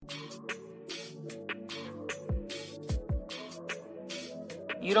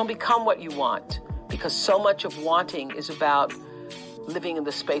You don't become what you want, because so much of wanting is about living in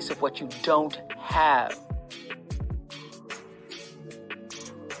the space of what you don't have.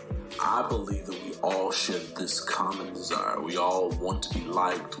 I believe that we all share this common desire. We all want to be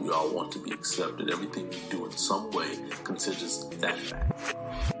liked. We all want to be accepted. Everything we do in some way considers that fact.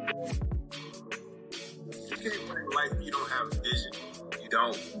 You can't bring life if you don't have vision. You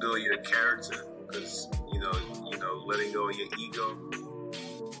don't build your character because, letting go of your ego.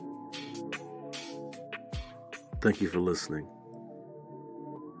 Thank you for listening.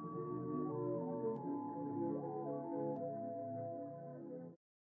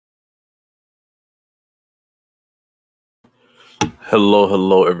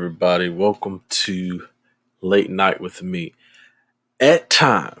 Hello, everybody. Welcome to Late Night with me. At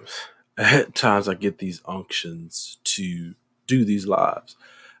times, I get these unctions to do these lives.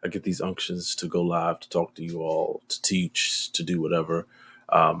 I get these unctions to go live, to talk to you all, to teach, to do whatever.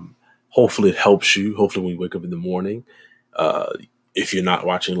 Hopefully it helps you. Hopefully when you wake up in the morning, if you're not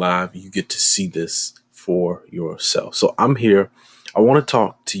watching live, you get to see this for yourself. So I'm here. I want to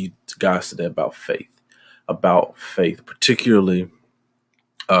talk to you guys today about faith, particularly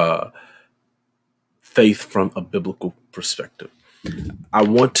faith from a biblical perspective. I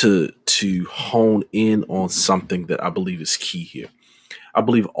want to hone in on something that I believe is key here. I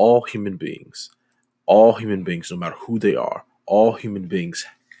believe all human beings, no matter who they are, all human beings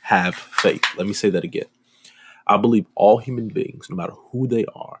have faith. Let me say that again. I believe all human beings, no matter who they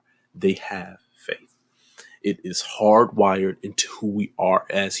are, they have faith. It is hardwired into who we are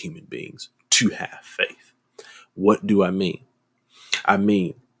as human beings to have faith. What do I mean? I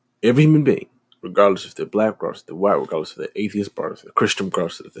mean, every human being, regardless if they're black, regardless if they're white, regardless if they're atheist, regardless if they're Christian,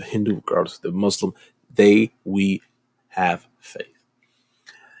 regardless if they're Hindu, regardless if they're Muslim, we have faith.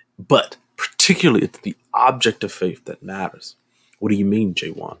 But particularly, it's the object of faith that matters. What do you mean,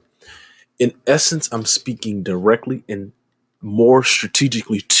 J1? In essence, I'm speaking directly and more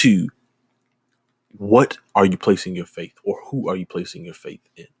strategically to what are you placing your faith, or who are you placing your faith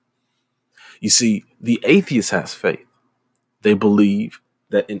in? You see, the atheist has faith. They believe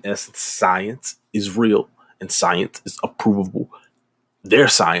that in essence, science is real and science is approvable. Their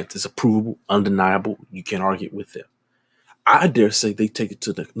science is approvable, undeniable. You can't argue with them. I dare say they take it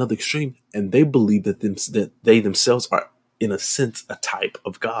to another extreme, and they believe that they themselves are, in a sense, a type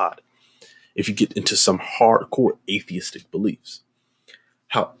of God, if you get into some hardcore atheistic beliefs.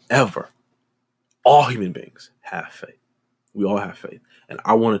 However, all human beings have faith. We all have faith. And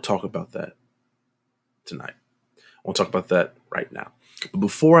I want to talk about that tonight. I want to talk about that right now. But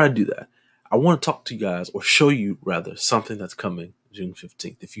before I do that, I want to talk to you guys, or show you rather, something that's coming June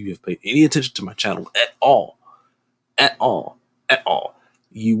 15th. If you have paid any attention to my channel at all,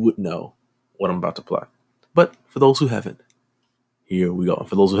 you would know what I'm about to play. But for those who haven't, here we go. And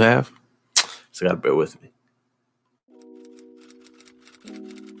for those who have, so gotta bear with me.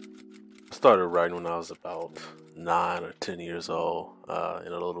 I started writing when I was about 9 or 10 years old.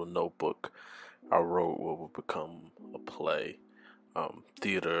 In a little notebook, I wrote what would become a play.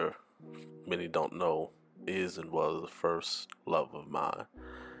 Theater, many don't know, is and was the first love of mine.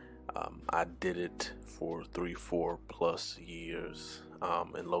 I did it for 3-4 plus years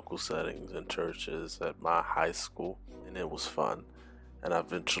in local settings, in churches, at my high school, and it was fun. And I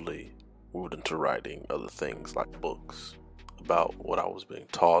eventually moved into writing other things like books about what I was being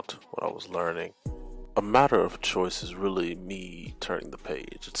taught, what I was learning. A Matter of Choice is really me turning the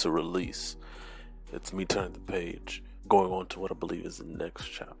page. It's a release. It's me turning the page, going on to what I believe is the next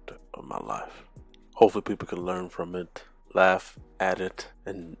chapter of my life. Hopefully people can learn from it, laugh at it,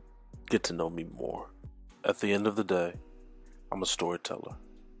 and get to know me more. At the end of the day, I'm a storyteller.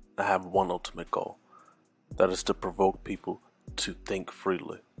 I have one ultimate goal. That is to provoke people to think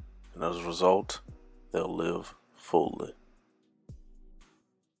freely. And as a result, they'll live fully.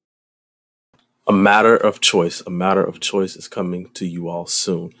 A Matter of Choice. A Matter of Choice is coming to you all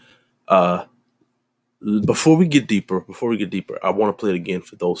soon. Before we get deeper, I want to play it again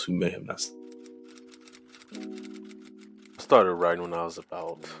for those who may have not. I started writing when I was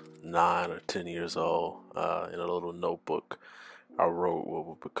about 9 or 10 years old. In a little notebook, I wrote what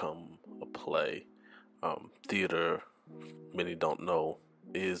would become a play. Theater, many don't know,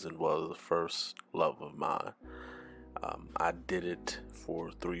 is and was the first love of mine. I did it for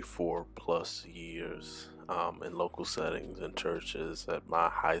 3-4 plus years in local settings, in churches, at my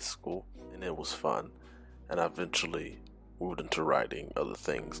high school, and it was fun. And I eventually moved into writing other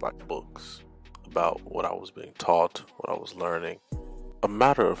things like books about what I was being taught, what I was learning. A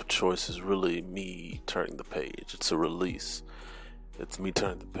Matter of Choice is really me turning the page. It's a release. It's me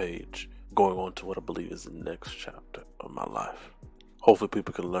turning the page, going on to what I believe is the next chapter of my life. Hopefully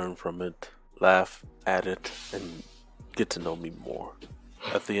people can learn from it, laugh at it, and get to know me more.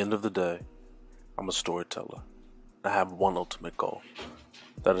 At the end of the day, I'm a storyteller. I have one ultimate goal.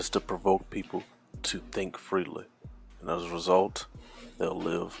 That is to provoke people to think freely. And as a result, they'll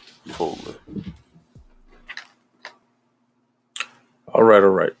live fully. All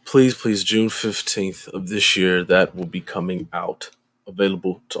right. Please, June 15th of this year, that will be coming out,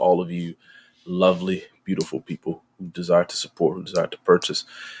 available to all of you lovely, beautiful people who desire to support, who desire to purchase,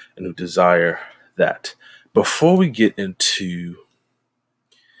 and who desire that. Before we get into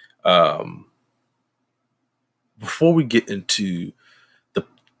um, the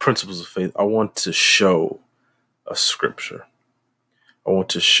principles of faith, I want to show a scripture. I want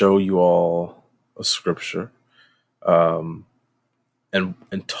to show you all a scripture, and in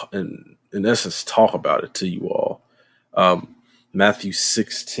essence talk about it to you all. Matthew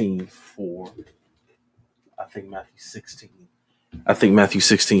 16:4. I think Matthew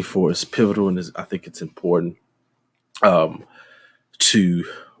 16:4 is pivotal, and I think it's important to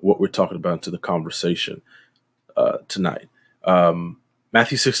what we're talking about, to the conversation tonight.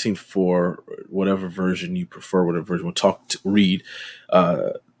 Matthew 16:4, whatever version you prefer, whatever version we'll read,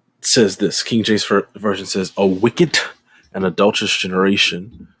 says this. King James Version says, "A wicked and adulterous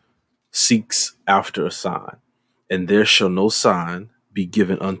generation seeks after a sign, and there shall no sign be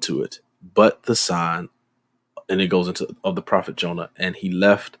given unto it, but the sign," and it goes into of the prophet Jonah, "and he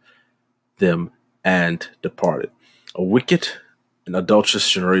left them and departed." A wicked and adulterous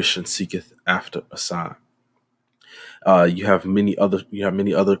generation seeketh after a sign. You have many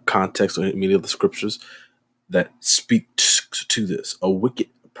other contexts or many other scriptures that speak to this. A wicked,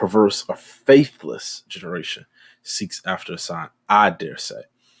 perverse, or faithless generation seeks after a sign. I dare say,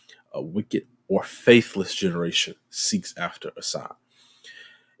 a wicked or faithless generation seeks after a sign.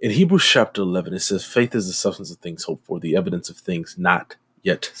 In Hebrews chapter 11, it says, "Faith is the substance of things hoped for, the evidence of things not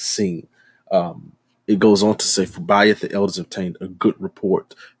yet seen." It goes on to say, "For by it the elders obtained a good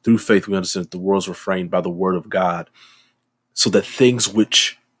report. Through faith we understand that the worlds were framed by the word of God, so that things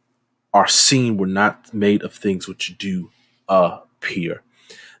which are seen were not made of things which do appear."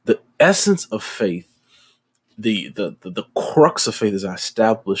 The essence of faith, the crux of faith, as I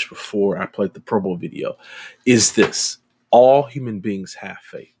established before I played the promo video, is this: all human beings have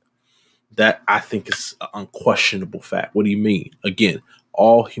faith. That, I think, is an unquestionable fact. What do you mean? Again,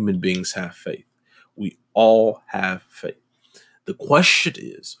 all human beings have faith. We all have faith. The question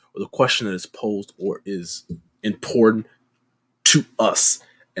is, or the question that is posed or is important to us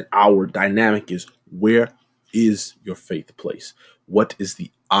and our dynamic is, where is your faith placed? What is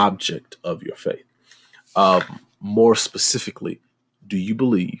the object of your faith? More specifically, do you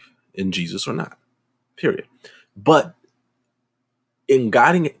believe in Jesus or not? Period. But in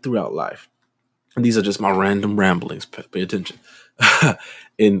guiding it throughout life, and these are just my random ramblings, pay attention,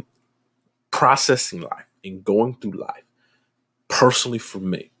 in processing life, in going through life, personally for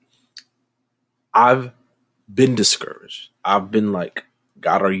me, I've been discouraged. I've been like,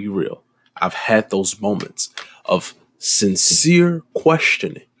 God, are you real? I've had those moments of sincere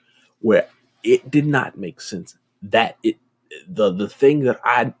questioning where it did not make sense. That the things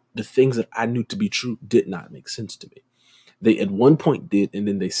that I knew to be true did not make sense to me. They at one point did, and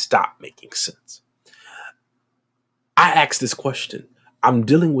then they stopped making sense. I asked this question. I'm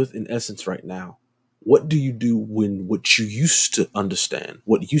dealing with, in essence, right now, what do you do when what you used to understand,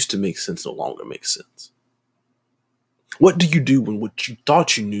 what used to make sense, no longer makes sense? What do you do when what you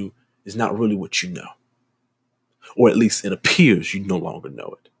thought you knew is not really what you know? Or at least it appears you no longer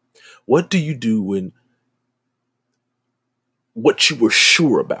know it. What do you do when what you were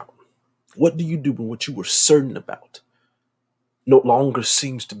sure about, what do you do when what you were certain about no longer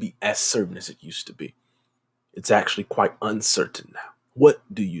seems to be as certain as it used to be? It's actually quite uncertain now. What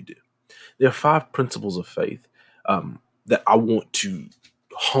do you do? There are 5 principles of faith that I want to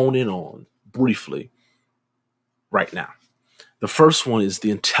hone in on briefly right now. The first one is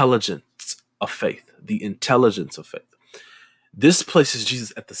the intelligence of faith. The intelligence of faith. This places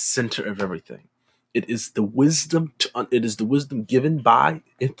Jesus at the center of everything. It is the wisdom given by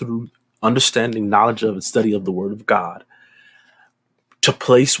and through understanding, knowledge of, and study of the Word of God to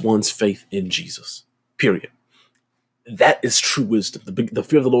place one's faith in Jesus. Period. That is true wisdom. The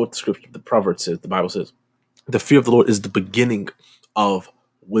fear of the Lord, the scripture, the Proverbs says, the Bible says, the fear of the Lord is the beginning of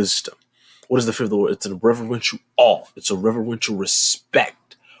wisdom. What is the fear of the Lord? It's a reverential awe. It's a reverential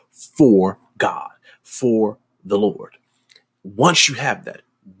respect for God, for the Lord. Once you have that,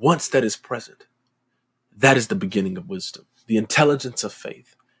 once that is present, that is the beginning of wisdom. The intelligence of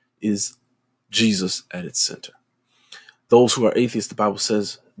faith is Jesus at its center. Those who are atheists, the Bible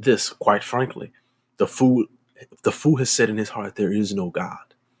says this, quite frankly, the fool The fool has said in his heart, there is no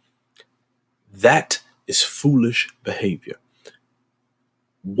God. That is foolish behavior.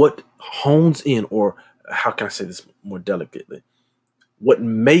 What hones in, or how can I say this more delicately? What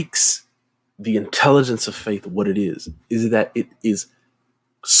makes the intelligence of faith what it is that it is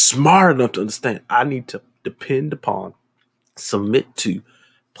smart enough to understand I need to depend upon, submit to,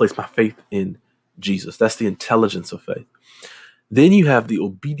 place my faith in Jesus. That's the intelligence of faith. Then you have the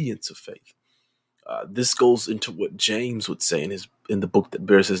obedience of faith. This goes into what James would say in the book that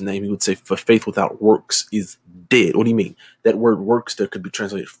bears his name. He would say, for faith without works is dead. What do you mean? That word works there could be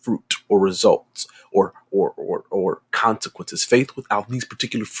translated fruit or results or consequences. Faith without these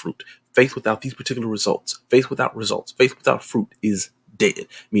particular fruit, faith without these particular results, faith without fruit is dead,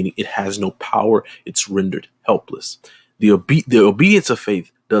 meaning it has no power. It's rendered helpless. The obedience of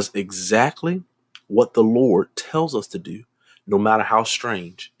faith does exactly what the Lord tells us to do, no matter how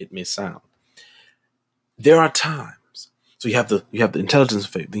strange it may sound. There are times, so you have the intelligence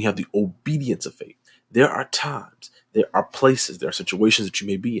of faith, then you have the obedience of faith. There are times, there are places, there are situations that you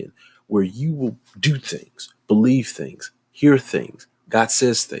may be in where you will do things, believe things, hear things, God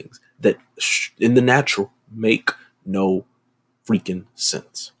says things that in the natural make no freaking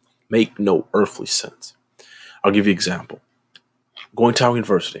sense, make no earthly sense. I'll give you an example. Going to our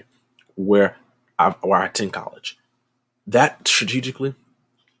university, where I attend college, that strategically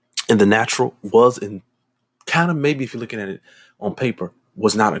in the natural was in kind of, maybe if you're looking at it on paper,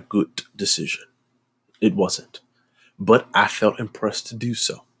 was not a good decision. It wasn't. But I felt impressed to do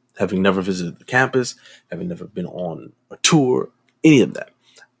so. Having never visited the campus, having never been on a tour, any of that,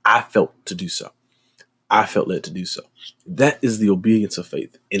 I felt to do so. I felt led to do so. That is the obedience of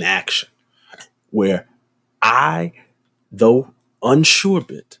faith in action, where I, though unsure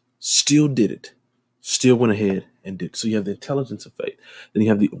bit, still did it, still went ahead and did. So you have the intelligence of faith, then you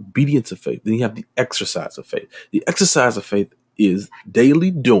have the obedience of faith, then you have the exercise of faith. The exercise of faith is daily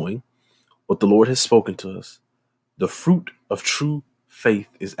doing what the Lord has spoken to us. The fruit of true faith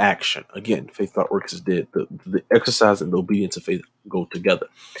is action. Again, faith without works is dead. The exercise and the obedience of faith go together.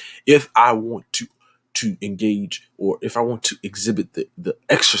 If I want to engage, or if I want to exhibit the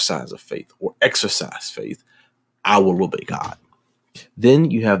exercise of faith or exercise faith, I will obey God. Then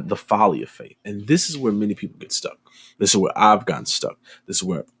you have the folly of faith. And this is where many people get stuck. This is where I've gotten stuck. This is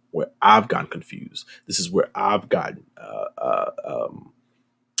where I've gotten confused. This is where I've gotten,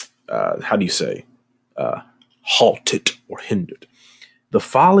 halted or hindered. The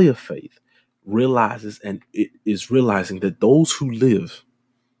folly of faith realizes, and it is realizing that those who live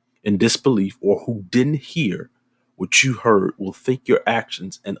in disbelief or who didn't hear what you heard will think your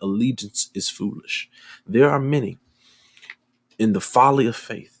actions and allegiance is foolish. There are many in the folly of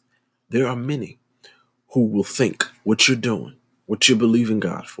faith. There are many who will think what you're doing, what you're believing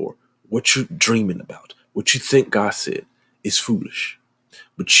God for, what you're dreaming about, what you think God said is foolish.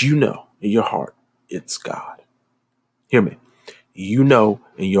 But you know in your heart, it's God. Hear me. You know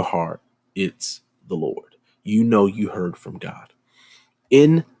in your heart, it's the Lord. You know you heard from God.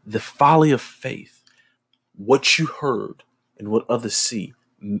 In the folly of faith, what you heard and what others see,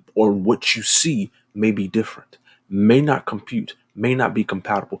 or what you see, may be different, may not compute, may not be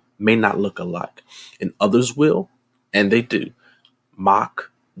compatible, may not look alike. And others will, and they do,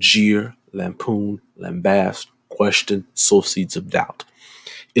 mock, jeer, lampoon, lambast, question, sow seeds of doubt.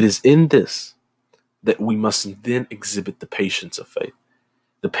 It is in this that we must then exhibit the patience of faith.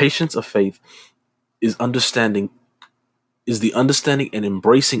 The patience of faith is the understanding and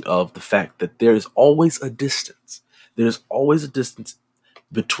embracing of the fact that there is always a distance. There's always a distance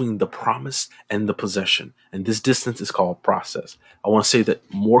between the promise and the possession. And this distance is called process. I want to say that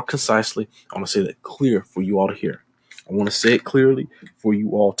more concisely. I want to say that clear for you all to hear. I want to say it clearly for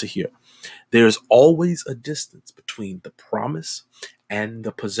you all to hear. There's always a distance between the promise and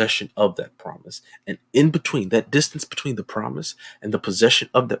the possession of that promise. And in between, that distance between the promise and the possession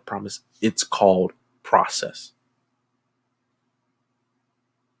of that promise, it's called process.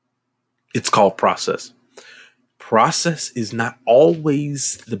 It's called process. Process is not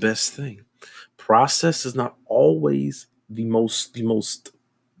always the best thing. Process is not always the most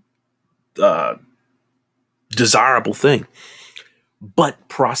desirable thing. But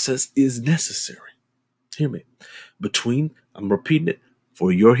process is necessary. Hear me. I'm repeating it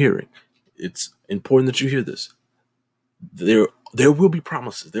for your hearing. It's important that you hear this. There will be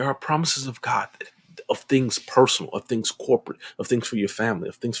promises. There are promises of God, of things personal, of things corporate, of things for your family,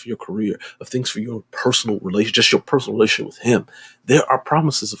 of things for your career, of things for your personal relationship, just your personal relationship with Him. There are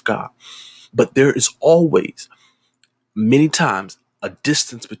promises of God. But there is always, many times, a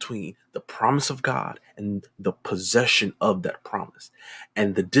distance between the promise of God and the possession of that promise.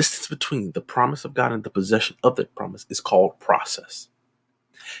 And the distance between the promise of God and the possession of that promise is called process.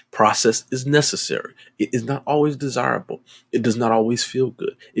 Process is necessary. It is not always desirable. It does not always feel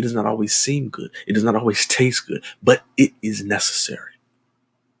good. It does not always seem good. It does not always taste good, but it is necessary.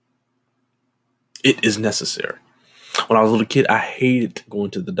 It is necessary. When I was a little kid, I hated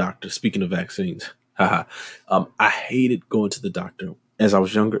going to the doctor. Speaking of vaccines, I hated going to the doctor as I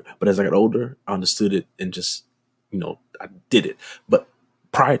was younger, but as I got older, I understood it and just, I did it. But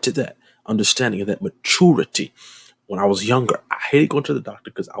prior to that, understanding of that maturity, when I was younger, I hated going to the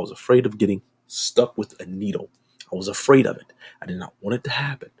doctor because I was afraid of getting stuck with a needle. I was afraid of it. I did not want it to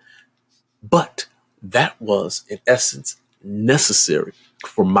happen. But that was, in essence, necessary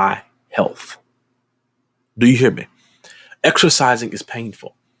for my health. Do you hear me? Exercising is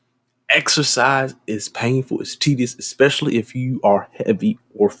painful. Exercise is painful. It's tedious, especially if you are heavy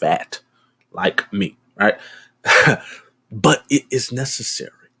or fat like me, right? But it is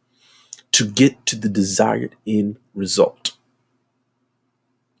necessary to get to the desired end result.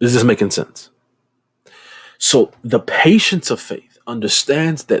 Is this making sense? So the patience of faith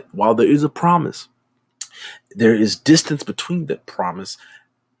understands that while there is a promise, there is distance between that promise.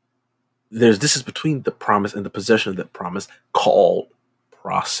 There's distance between the promise and the possession of that promise called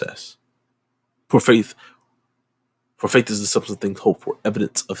process. For faith is the substance of things hoped for,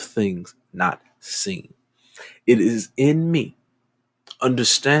 evidence of things not seen. It is in me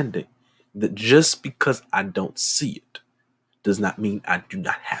understanding that just because I don't see it does not mean I do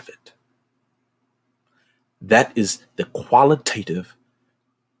not have it. That is the qualitative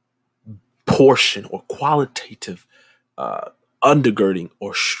portion or qualitative undergirding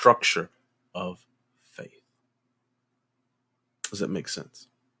or structure of faith. Does that make sense?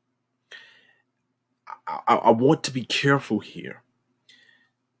 I want to be careful here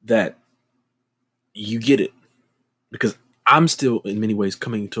that you get it, because I'm still in many ways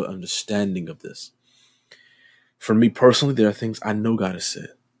coming to an understanding of this. For me personally, there are things I know God has said.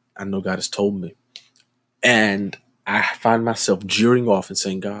 I know God has told me. And I find myself jeering off and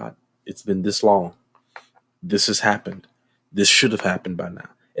saying, God, it's been this long. This has happened. This should have happened by now.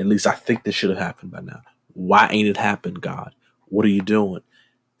 At least I think this should have happened by now. Why ain't it happened, God? What are you doing?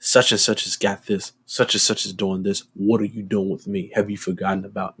 Such and such has got this. Such and such is doing this. What are you doing with me? Have you forgotten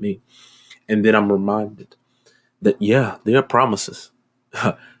about me? And then I'm reminded that, yeah, there are promises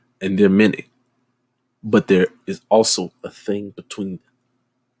and there are many, but there is also a thing between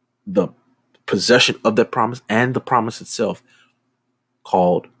the possession of that promise and the promise itself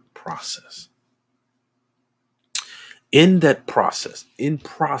called process. In that process,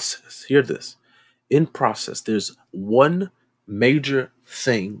 hear this, in process, there's one major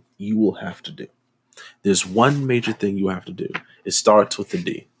thing you will have to do. There's one major thing you have to do. It starts with the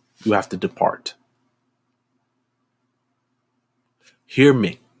D. You have to depart. Hear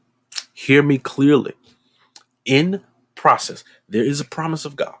me clearly. In process, there is a promise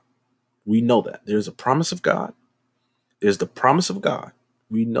of God. We know that. There's a promise of God. There's the promise of God.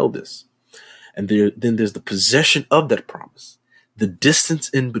 We know this. And then there's the possession of that promise. The distance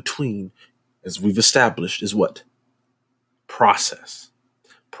in between, as we've established, is what? Process.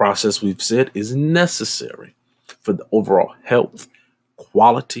 Process, we've said, is necessary for the overall health,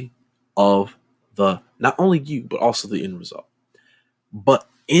 quality of the, not only you, but also the end result. But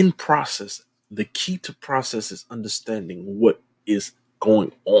in process, the key to process is understanding what is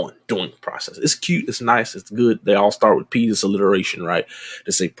going on during the process. It's cute, it's nice, it's good. They all start with P. It's alliteration, right?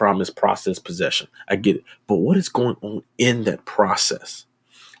 To say promise, process, possession. I get it. But what is going on in that process?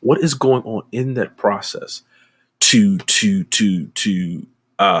 What is going on in that process to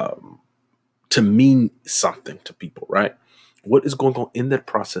mean something to people, right? What is going on in that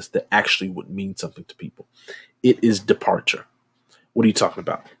process that actually would mean something to people? It is departure. What are you talking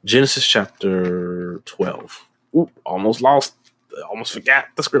about? Genesis chapter 12. Oop, almost forgot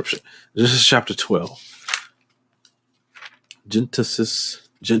the scripture. Genesis chapter 12. Genesis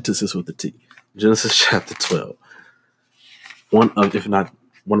with the T. Genesis chapter 12. One of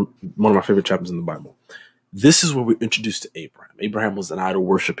my favorite chapters in the Bible. This is where we're introduced to Abraham. Abraham was an idol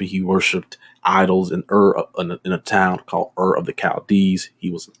worshiper. He worshipped idols in in a town called Ur of the Chaldees. He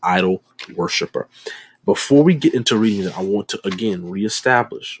was an idol worshiper. Before we get into reading it, I want to again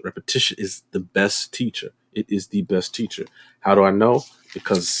reestablish repetition is the best teacher. It is the best teacher. How do I know?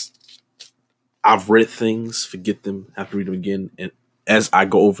 Because I've read things, forget them, have to read them again. And as I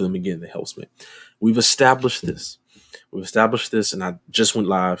go over them again, it helps me. We've established this. And I just went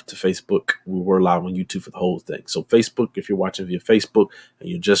live to Facebook. We were live on YouTube for the whole thing. So Facebook, if you're watching via Facebook and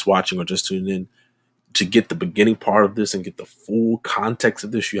you're just watching or just tuning in, to get the beginning part of this and get the full context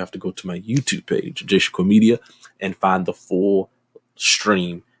of this, you have to go to my YouTube page, Jayshua Media, and find the full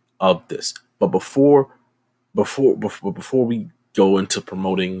stream of this. But before we go into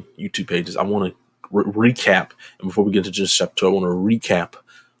promoting YouTube pages, I want to recap. And before we get to Genesis chapter 2, I want to recap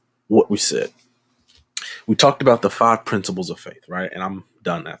what we said. We talked about the 5 principles of faith, right? And I'm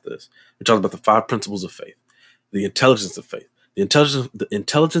done after this. We talked about the 5 principles of faith, the intelligence of faith. The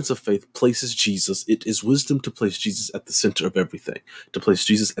intelligence of faith places Jesus. It is wisdom to place Jesus at the center of everything. To place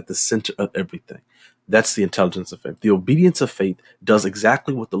Jesus at the center of everything. That's the intelligence of faith. The obedience of faith does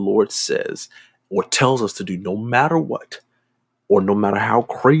exactly what the Lord says or tells us to do, no matter what, or no matter how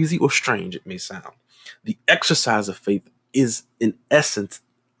crazy or strange it may sound. The exercise of faith is, in essence,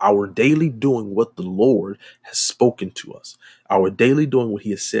 our daily doing what the Lord has spoken to us. Our daily doing what he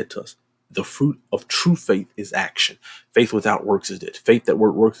has said to us. The fruit of true faith is action. Faith without works is dead. Faith that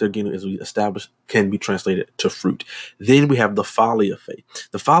works, again, as we established, can be translated to fruit. Then we have the folly of faith.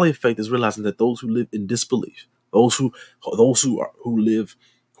 The folly of faith is realizing that those who live in disbelief, those who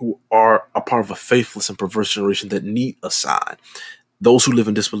are a part of a faithless and perverse generation that need a sign. Those who live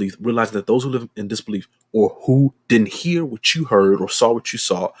in disbelief, realizing that those who live in disbelief or who didn't hear what you heard or saw what you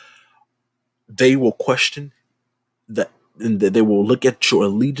saw, they will question that. And they will look at your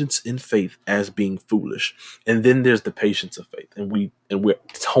allegiance in faith as being foolish. And then there's the patience of faith. And we're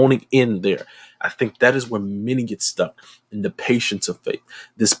honing in there. I think that is where many get stuck, in the patience of faith.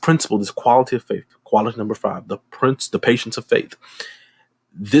 This principle, this quality of faith, quality number 5, the patience of faith.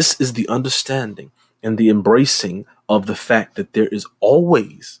 This is the understanding and the embracing of the fact that there is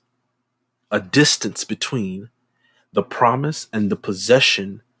always a distance between the promise and the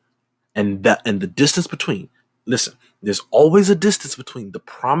possession, and the distance between. Listen, there's always a distance between the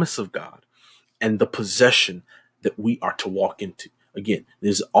promise of God and the possession that we are to walk into. Again,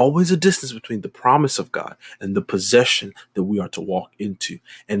 there's always a distance between the promise of God and the possession that we are to walk into.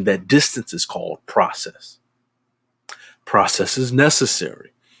 And that distance is called process. Process is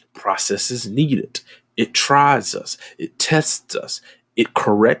necessary. Process is needed. It tries us. It tests us. It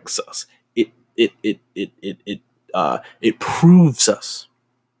corrects us. It proves us.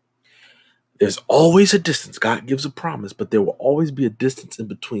 There's always a distance. God gives a promise, but there will always be a distance in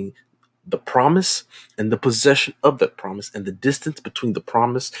between the promise and the possession of that promise. And the distance between the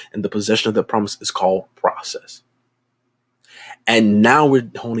promise and the possession of that promise is called process. And now we're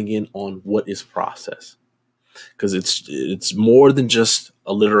honing in on what is process, because it's more than just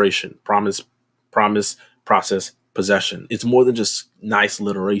alliteration. Promise, process, possession. It's more than just nice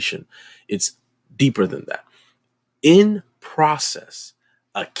alliteration. It's deeper than that. In process,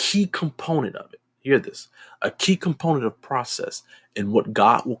 a key component of it, hear this, a key component of process, and what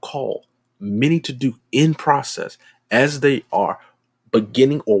God will call many to do in process as they are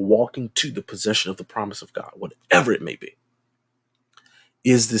beginning or walking to the possession of the promise of God, whatever it may be,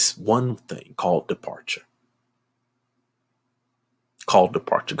 is this one thing called departure.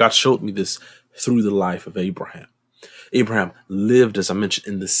 God showed me this through the life of Abraham. Abraham lived, as I mentioned,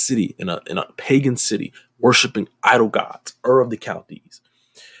 in the city, in a pagan city, worshiping idol gods, Ur of the Chaldees.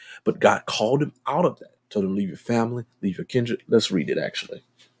 But God called him out of that. Told him, leave your family, leave your kindred. Let's read it, actually.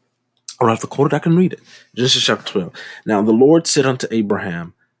 I don't have to quote it. I can read it. Genesis chapter 12. Now, the Lord said unto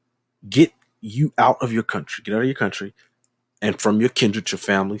Abraham, get you out of your country. Get out of your country and from your kindred, your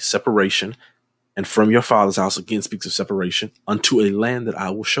family, separation, and from your father's house, again speaks of separation, unto a land that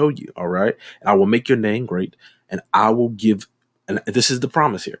I will show you. All right. And I will make your name great, and I will give, and this is the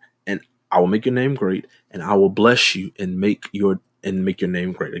promise here, and I will make your name great, and I will bless you and make your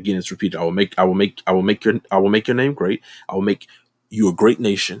name great. Again, it's repeated. I will make your name great. I will make you a great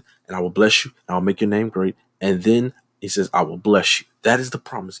nation, and I will bless you, and I will make your name great. And then he says, I will bless you. That is the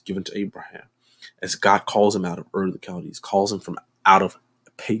promise given to Abraham as God calls him out of Ur of the Chaldees, calls him from out of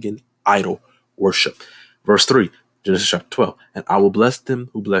pagan idol worship. Verse 3, Genesis chapter 12. And I will bless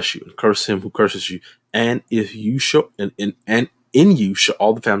them who bless you, and curse him who curses you. And if you shall, and in you shall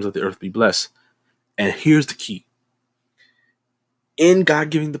all the families of the earth be blessed. And here's the key. In God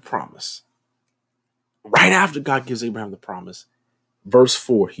giving the promise, right after God gives Abraham the promise, verse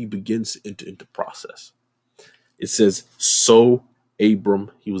 4, he begins to enter into process. It says, so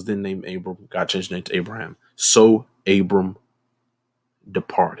Abram, he was then named Abram. God changed his name to Abraham. So Abram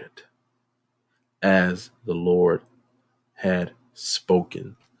departed as the Lord had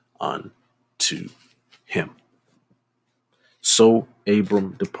spoken unto him. So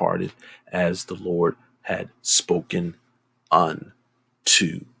Abram departed as the Lord had spoken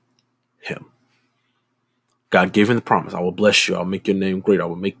unto him. God gave him the promise. I will bless you. I'll make your name great. I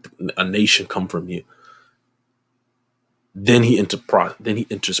will make a nation come from you. Then he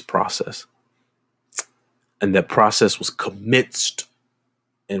enters process. And that process was commenced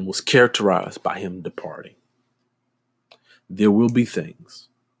and was characterized by him departing. There will be things.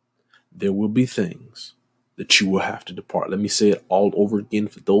 There will be things that you will have to depart. Let me say it all over again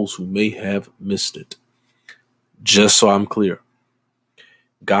for those who may have missed it. Just so I'm clear.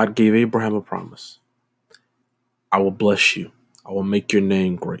 God gave Abraham a promise. I will bless you. I will make your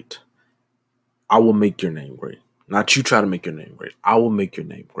name great. I will make your name great. Not you try to make your name great. I will make your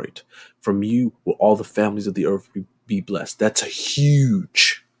name great. From you will all the families of the earth be blessed. That's a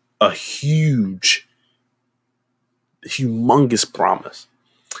humongous promise.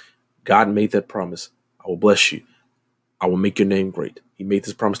 God made that promise. I will bless you. I will make your name great. He made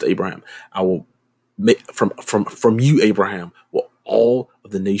this promise to Abraham. I will make from you, Abraham, will all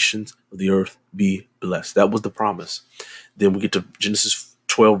of the nations of the earth be blessed. That was the promise. Then we get to Genesis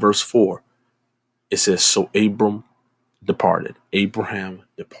 12, verse 4. It says, so Abraham departed.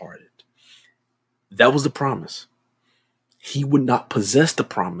 That was the promise. He would not possess the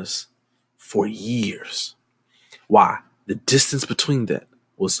promise for years. Why? The distance between that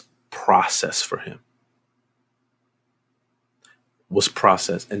was process for him. Was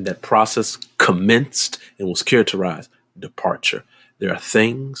process, and that process commenced and was characterized departure. There are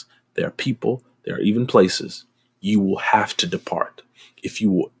things, there are people, there are even places you will have to depart if you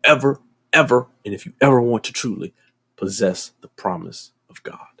will ever, and if you ever want to truly possess the promise of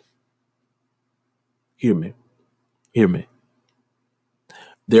God. Hear me.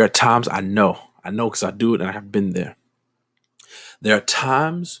 There are times I know because I do it and I have been there. There are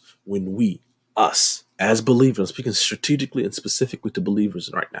times when us as believers, I'm speaking strategically and specifically to believers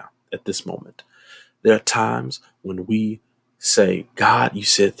right now at this moment. There are times when we say, God, you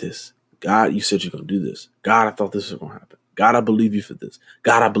said this. God, you said you're going to do this. God, I thought this was going to happen. God, I believe you for this.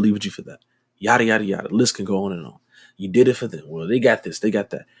 God, I believed you for that. Yada, yada, yada. The list can go on and on. You did it for them. Well, they got this. They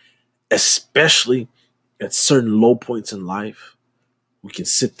got that. Especially at certain low points in life, we can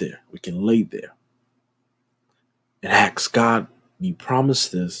sit there. We can lay there and ask God, you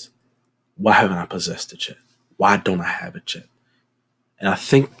promised this. Why haven't I possessed it yet? Why don't I have it yet? And I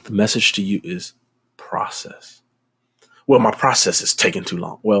think the message to you is process. Well, my process is taking too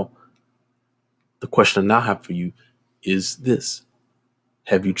long. Well, the question I now have for you is this.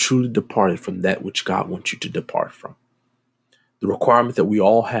 Have you truly departed from that which God wants you to depart from? The requirement that we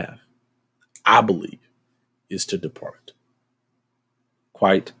all have, I believe, is to depart.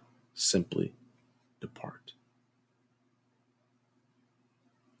 Quite simply, depart.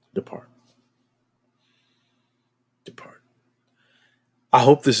 Depart. Depart. I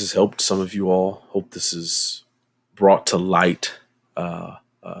hope this has helped some of you all. Hope this has brought to light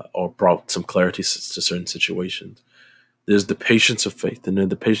or brought some clarity to certain situations. There's the patience of faith. And in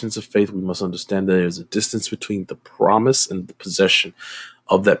the patience of faith, we must understand that there's a distance between the promise and the possession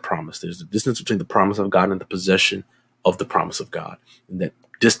of that promise. There's a distance between the promise of God and the possession of the promise of God. And that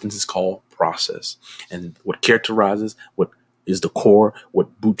distance is called process. And what characterizes, what is the core,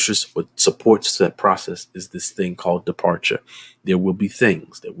 what buttress, what supports that process is this thing called departure. There will be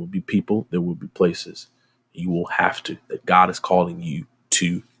things, there will be people, there will be places. You will have to, that God is calling you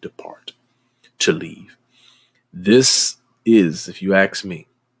to depart, to leave. This is, if you ask me,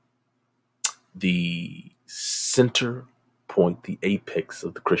 the center point, the apex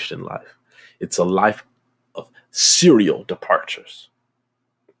of the Christian life. It's a life of serial departures.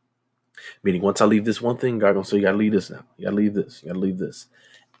 Meaning once I leave this one thing, God gonna say, you gotta leave this now. You gotta leave this. You gotta leave this.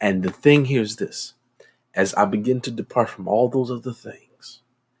 And the thing here is this. As I begin to depart from all those other things,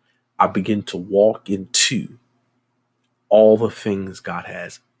 I begin to walk into all the things God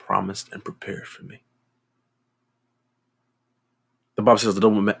has promised and prepared for me. The Bible says a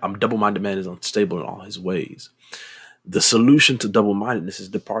double-minded man is unstable in all his ways. The solution to double-mindedness is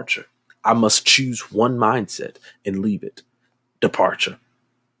departure. I must choose one mindset and leave it. Departure.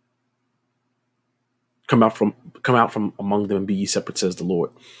 Come out from among them and be ye separate, says the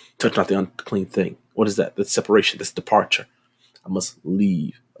Lord. Touch not the unclean thing. What is that? That's separation. That's departure. I must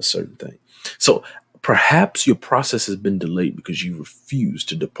leave a certain thing. So perhaps your process has been delayed because you refuse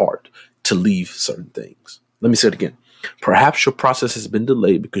to depart, to leave certain things. Let me say it again. Perhaps your process has been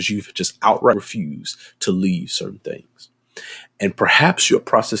delayed because you've just outright refused to leave certain things. And perhaps your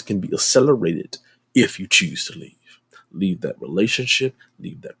process can be accelerated if you choose to leave. Leave that relationship,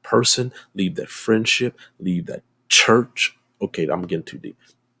 leave that person, leave that friendship, leave that church. Okay, I'm getting too deep.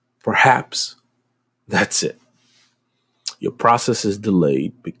 Perhaps that's it. Your process is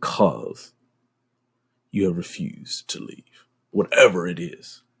delayed because you have refused to leave, whatever it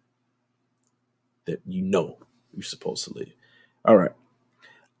is that you know you're supposed to leave. All right.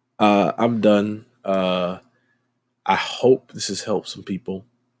 I'm done. I hope this has helped some people.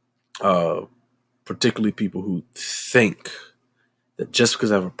 particularly people who think that just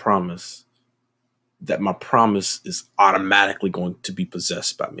because I have a promise, that my promise is automatically going to be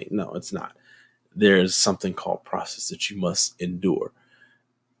possessed by me. No, it's not. There's something called process that you must endure.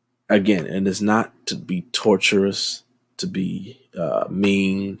 Again, and it's not to be torturous, to be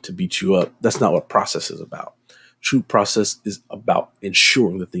mean, to beat you up. That's not what process is about. True process is about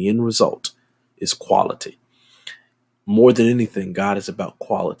ensuring that the end result is quality. More than anything, God is about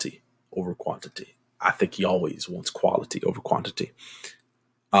quality over quantity. I think he always wants quality over quantity,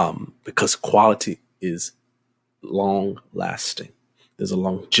 because quality is long lasting. There's a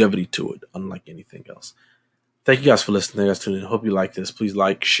longevity to it, unlike anything else. Thank you guys for listening. Thank you guys for tuning in. Hope you like this. Please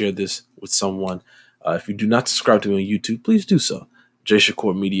like, share this with someone. If you do not subscribe to me on YouTube, please do so. Jay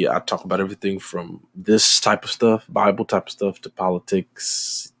Shakur Media. I talk about everything from this type of stuff, Bible type of stuff, to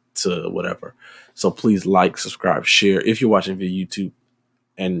politics, to whatever. So please like, subscribe, share. If you're watching via YouTube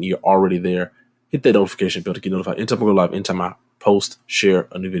and you're already there, hit that notification bell to get notified anytime I go live, anytime I post, share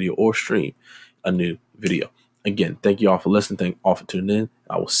a new video, or stream a new video. Again, thank you all for listening. Thank you all for tuning in.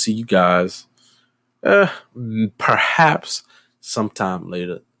 I will see you guys perhaps sometime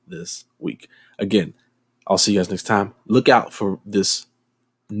later this week. Again, I'll see you guys next time. Look out for this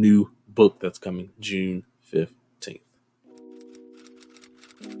new book that's coming June 15th.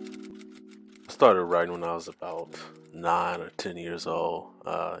 I started writing when I was about 9 or 10 years old.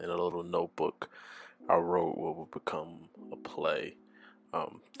 In a little notebook, I wrote what would become a play.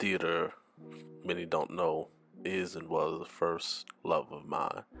 Theater, many don't know, is and was the first love of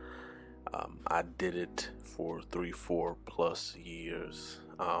mine. I did it for 3-4 plus years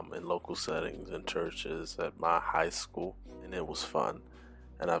in local settings, in churches, at my high school, and it was fun.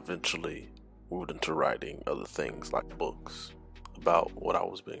 And I eventually moved into writing other things like books about what I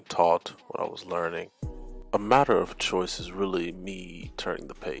was being taught, what I was learning. A matter of choice is really me turning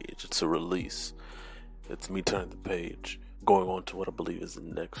the page. It's a release. It's me turning the page, going on to what I believe is the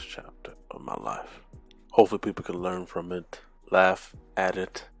next chapter of my life. Hopefully people can learn from it, laugh at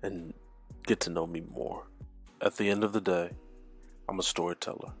it, and get to know me more. At the end of the day, I'm a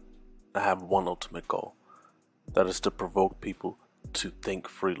storyteller. I have one ultimate goal. That is to provoke people to think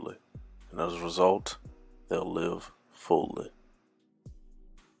freely. And as a result, they'll live fully.